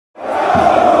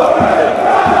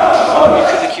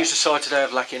accused a side today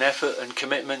of lacking effort and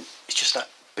commitment. It's just that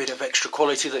bit of extra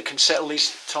quality that can settle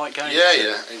these tight games. Yeah,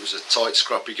 it was a tight,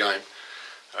 scrappy game.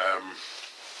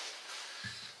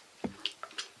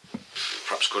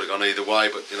 Perhaps could have gone either way,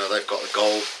 but you know they've got a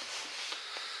goal.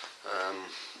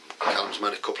 Callum's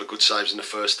made a couple of good saves in the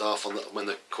first half when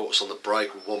they caught us on the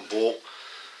break with one ball,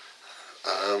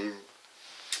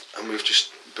 and we've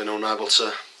just been unable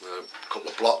to. A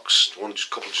couple of blocks,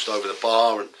 couple just over the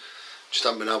bar, and just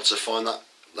haven't been able to find that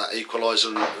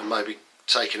equaliser and maybe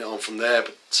taking it on from there.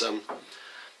 But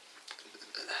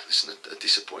listen, a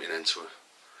disappointing end to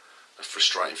a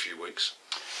frustrating few weeks.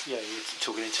 Yeah, you're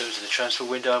talking in terms of the transfer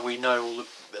window. We know all the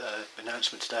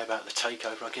announcement today about the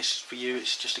takeover. I guess for you,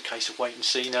 it's just a case of wait and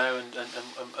see now, and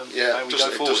yeah, how we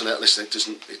go forward. Listen,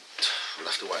 we'll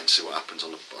have to wait and see what happens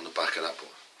on the back of that. But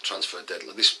transfer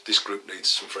deadline. This group needs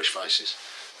some fresh faces,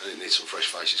 and it needs some fresh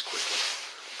faces quickly.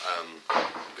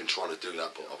 We've been trying to do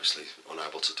that, but obviously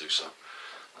unable to do so.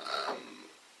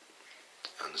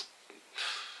 And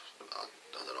I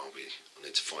don't know. We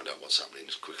need to find out what's happening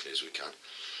as quickly as we can.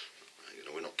 You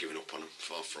know, we're not giving up on them,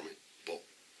 far from it. But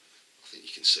I think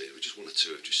you can see that we're just one or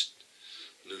two of just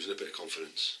losing a bit of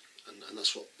confidence, and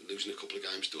that's what losing a couple of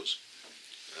games does.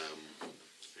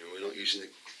 You know, we're not using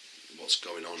what's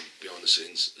going on behind the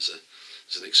scenes as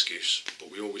an excuse,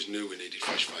 but we always knew we needed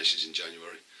fresh faces in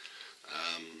January.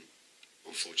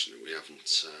 Unfortunately, we haven't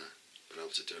been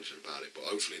able to do anything about it. But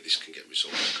hopefully, this can get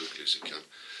resolved as quickly as it can.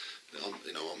 I'm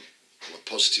a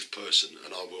positive person,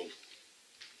 and I will.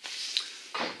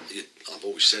 I've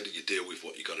always said that you deal with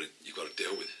what you got to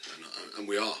deal with, and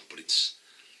we are. But it's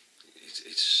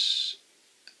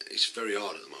very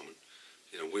hard at the moment.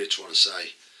 You know, we're trying to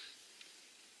say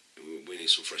we need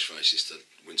some fresh faces to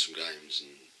win some games,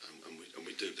 and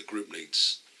we do. The group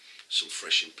needs some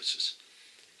fresh impetus,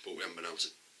 but we haven't been able to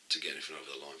get anything over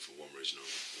the line for one reason or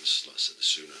another. And like I said, the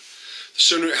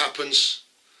sooner it happens,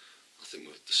 I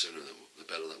think the sooner the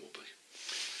better that will be.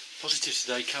 Positive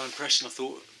today, Karen Preston. I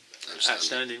thought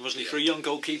outstanding, wasn't he? For a young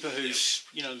goalkeeper who's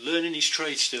learning his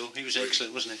trade still, he was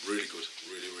excellent, wasn't he? Really good,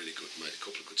 really good. Made a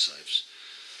couple of good saves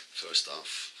first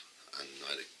half, and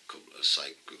made a couple of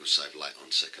good save late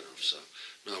on second half. So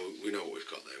no, we know what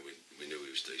we've got there. We knew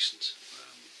he was decent.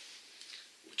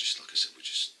 We just, like I said,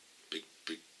 big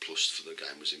plus for the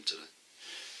game was him today.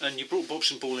 And you brought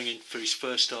Bobson Balling in for his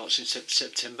first start since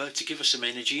September to give us some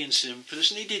energy and some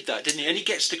impetus, and he did that, didn't he? And he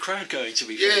gets the crowd going, to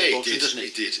be fair to Bobson, doesn't he?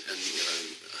 He did, and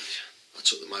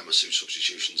I made my two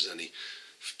substitutions, and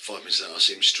 5 minutes later I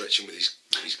see him stretching with his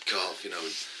calf,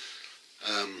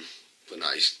 but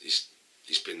no,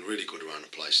 he's been really good around the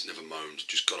place, never moaned,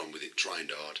 just got on with it,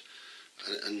 trained hard,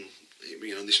 and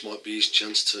this might be his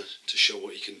chance to show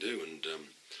what he can do, and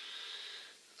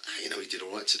he did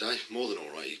all right today, more than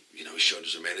all right. He showed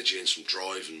us some energy and some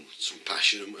drive and some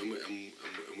passion, and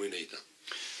we need that.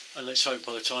 And let's hope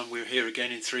by the time we're here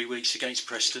again in 3 weeks against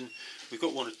Preston, we've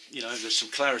got there's some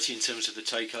clarity in terms of the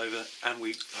takeover, and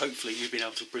hopefully you've been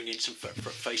able to bring in some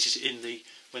faces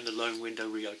when the loan window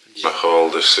reopens. The whole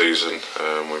this season,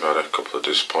 we've had a couple of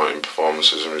disappointing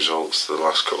performances and results the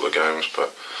last couple of games,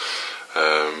 but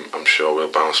I'm sure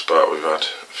we'll bounce back. We've had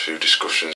a few discussions